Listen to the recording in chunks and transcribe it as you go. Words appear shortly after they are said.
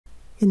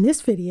In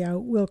this video,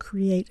 we'll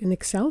create an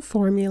Excel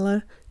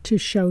formula to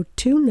show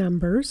two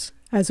numbers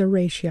as a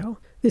ratio.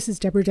 This is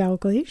Debra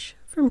Dalgleish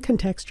from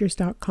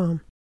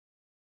Contextures.com.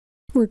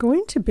 We're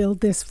going to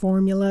build this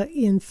formula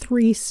in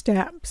 3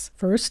 steps.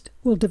 First,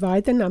 we'll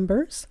divide the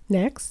numbers.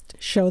 Next,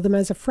 show them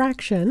as a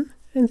fraction.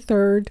 And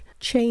third,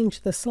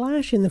 change the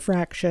slash in the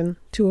fraction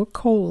to a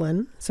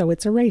colon, so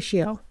it's a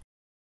ratio.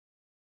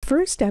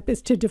 First step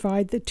is to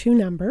divide the two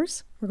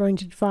numbers. We're going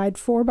to divide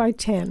 4 by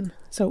 10.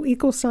 So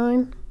equal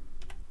sign,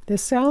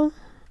 this cell,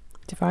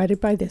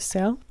 divided by this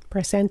cell.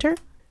 Press enter,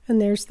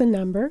 and there's the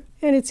number,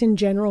 and it's in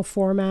general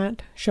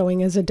format,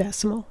 showing as a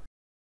decimal.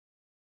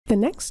 The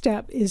next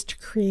step is to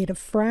create a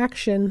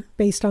fraction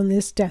based on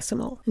this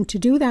decimal. And to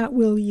do that,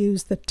 we'll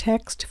use the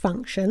text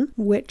function,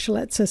 which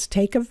lets us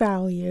take a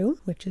value,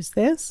 which is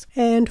this,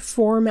 and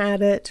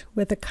format it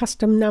with a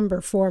custom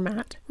number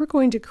format. We're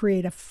going to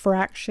create a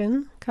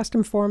fraction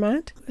custom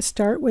format.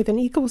 Start with an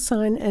equal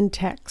sign and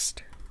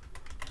text.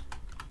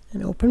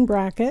 An open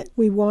bracket.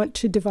 We want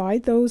to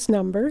divide those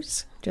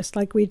numbers, just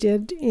like we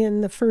did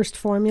in the first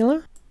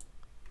formula.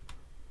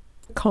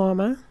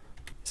 Comma.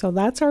 So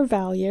that's our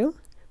value.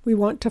 We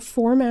want to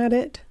format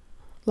it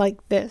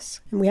like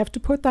this, and we have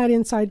to put that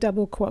inside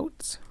double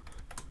quotes.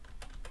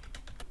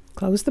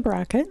 Close the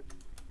bracket,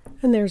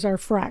 and there's our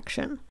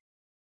fraction.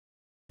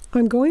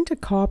 I'm going to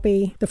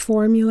copy the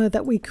formula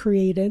that we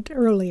created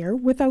earlier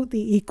without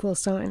the equal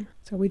sign,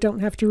 so we don't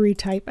have to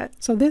retype it.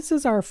 So this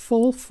is our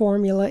full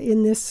formula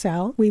in this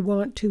cell. We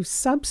want to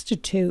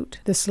substitute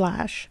the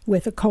slash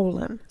with a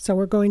colon, so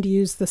we're going to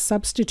use the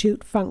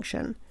substitute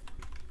function.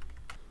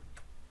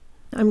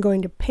 I'm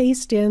going to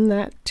paste in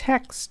that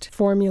text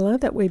formula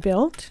that we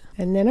built,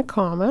 and then a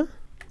comma.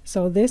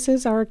 So this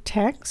is our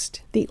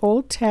text. The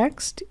old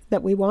text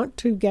that we want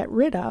to get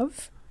rid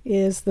of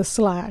is the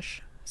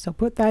slash. So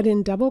put that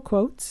in double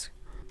quotes,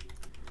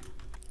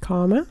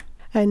 comma,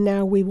 and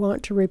now we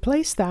want to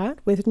replace that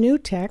with new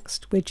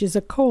text, which is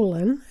a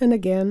colon, and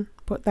again,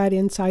 put that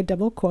inside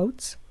double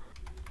quotes.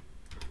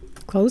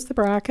 Close the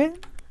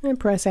bracket and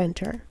press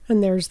enter,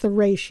 and there's the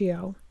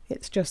ratio.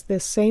 It's just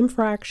this same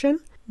fraction,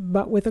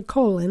 but with a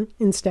colon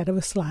instead of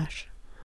a slash.